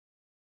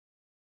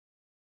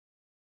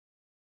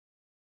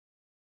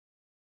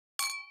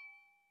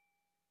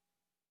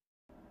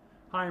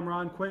Hi, I'm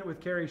Ron Quint with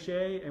Carrie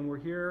Shea, and we're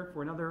here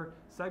for another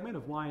segment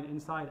of Wine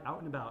Inside Out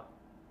and About.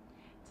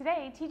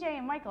 Today, TJ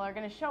and Michael are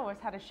going to show us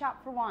how to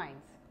shop for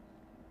wines.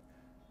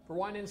 For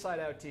Wine Inside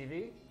Out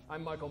TV,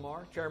 I'm Michael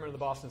Marr, Chairman of the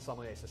Boston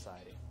Sommelier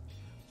Society.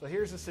 So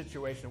here's the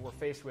situation we're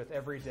faced with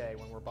every day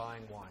when we're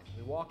buying wine.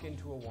 We walk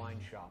into a wine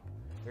shop.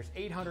 There's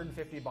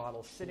 850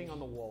 bottles sitting on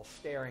the wall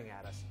staring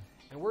at us,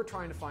 and we're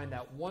trying to find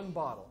that one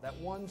bottle, that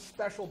one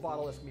special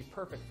bottle that's going to be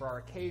perfect for our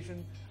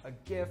occasion, a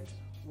gift,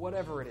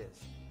 whatever it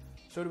is.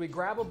 So do we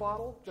grab a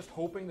bottle just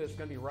hoping that it's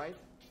going to be right?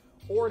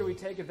 Or do we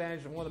take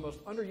advantage of one of the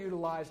most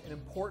underutilized and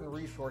important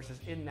resources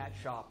in that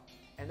shop?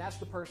 And that's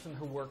the person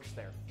who works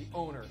there, the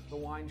owner, the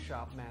wine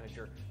shop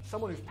manager,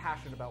 someone who's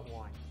passionate about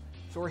wine.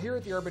 So we're here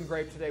at the Urban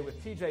Grape today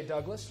with TJ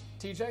Douglas.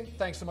 TJ,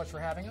 thanks so much for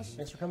having us.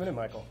 Thanks for coming in,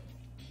 Michael.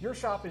 Your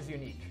shop is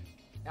unique.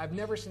 I've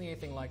never seen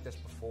anything like this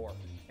before,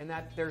 in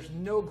that there's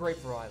no grape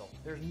varietal,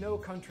 there's no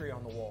country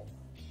on the wall.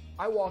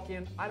 I walk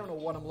in, I don't know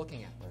what I'm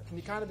looking at. Can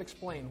you kind of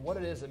explain what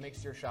it is that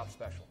makes your shop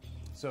special?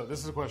 So this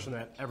is a question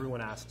that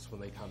everyone asks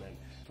when they come in.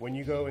 When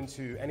you go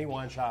into any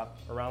wine shop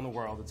around the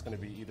world, it's going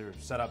to be either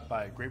set up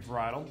by grape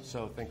varietal,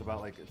 so think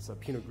about like it's a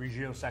Pinot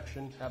Grigio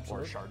section,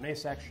 Absolutely. or a Chardonnay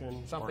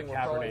section, Something or a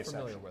we're probably Cabernet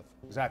familiar section. with.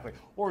 Exactly.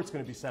 Or it's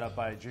going to be set up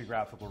by a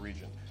geographical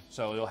region.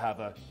 So you'll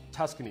have a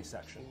Tuscany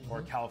section or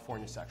a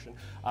California section.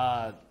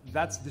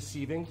 That's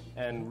deceiving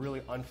and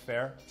really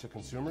unfair to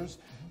consumers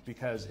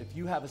because if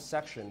you have a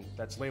section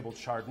that's labeled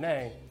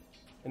Chardonnay,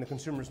 in the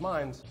consumer's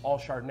minds, all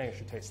Chardonnay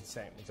should taste the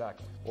same.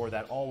 Exactly. Or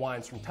that all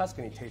wines from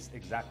Tuscany taste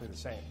exactly the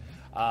same.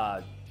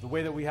 The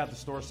way that we have the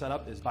store set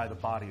up is by the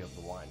body of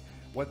the wine.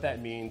 What that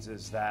means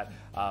is that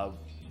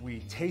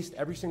we taste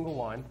every single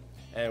wine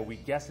and we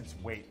guess its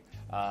weight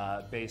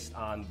based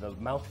on the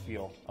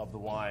mouthfeel of the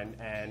wine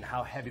and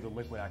how heavy the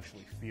liquid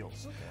actually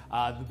feels.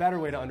 Okay. The better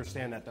way to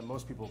understand that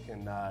most people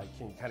can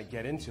kind of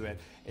get into it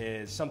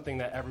is something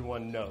that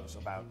everyone knows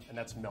about, and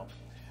that's milk.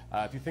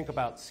 If you think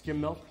about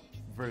skim milk,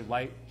 very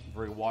light,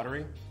 very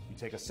watery. You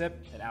take a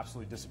sip, it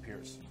absolutely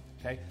disappears.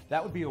 Okay,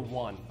 that would be a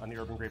 1 on the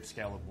Urban Grape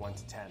scale of 1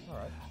 to 10. All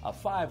right. A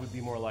 5 would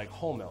be more like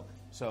whole milk.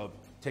 So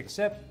take a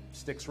sip,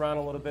 sticks around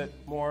a little bit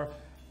more,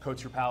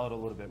 coats your palate a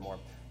little bit more.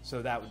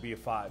 So that would be a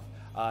 5.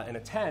 And a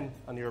 10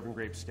 on the Urban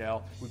Grape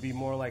scale would be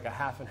more like a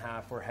half and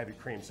half or heavy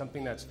cream,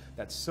 something that's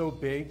so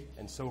big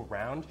and so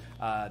round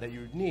that you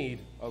would need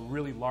a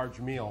really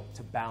large meal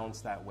to balance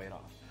that weight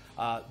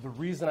off. The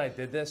reason I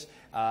did this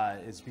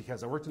is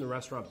because I worked in the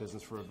restaurant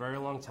business for a very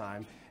long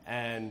time,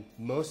 and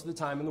most of the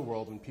time in the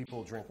world when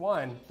people drink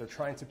wine, they're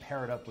trying to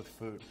pair it up with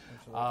food.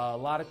 A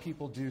lot of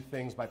people do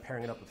things by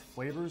pairing it up with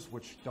flavors,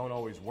 which don't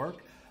always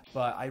work,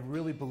 but I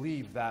really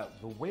believe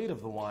that the weight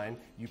of the wine,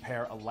 you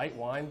pair a light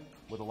wine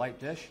with a light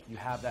dish, you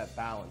have that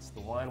balance.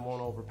 The wine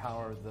won't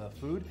overpower the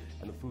food,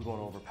 and the food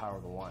won't overpower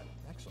the wine.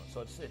 Excellent.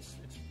 So it's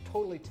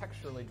totally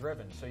texturally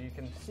driven. So you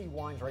can see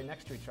wines right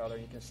next to each other.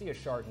 You can see a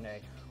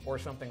Chardonnay or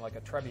something like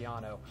a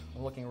Trebbiano.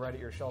 I'm looking right at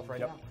your shelf right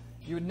now.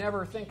 You would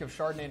never think of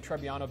Chardonnay and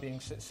Trebbiano being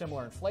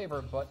similar in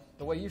flavor, but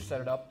the way you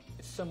set it up,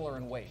 it's similar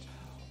in weight.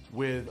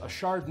 With a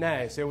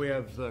Chardonnay, say we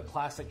have the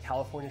classic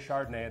California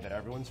Chardonnay that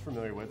everyone's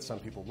familiar with. Some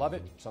people love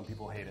it, some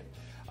people hate it.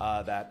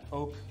 That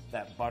oak,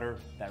 that butter,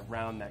 that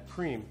round, that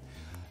cream.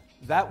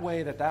 That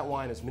way that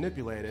wine is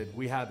manipulated,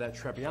 we have that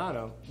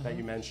Trebbiano that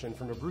you mentioned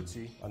from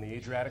Abruzzi on the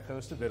Adriatic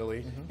coast of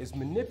Italy is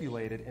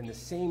manipulated in the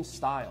same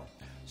style.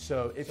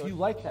 So if you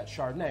like that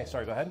Chardonnay,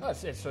 sorry, go ahead.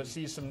 So it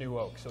sees some new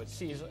oak. So it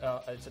sees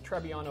it's a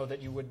Trebbiano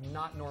that you would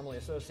not normally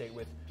associate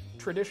with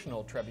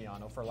traditional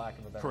Trebbiano, for lack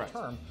of a better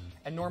term.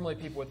 And normally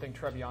people would think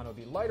Trebbiano would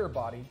be lighter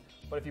bodied,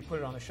 but if you put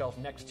it on the shelf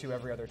next to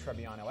every other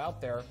Trebbiano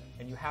out there,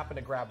 and you happen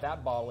to grab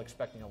that bottle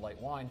expecting a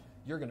light wine,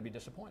 you're going to be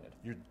disappointed.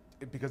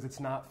 Because it's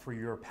not for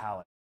your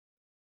palate.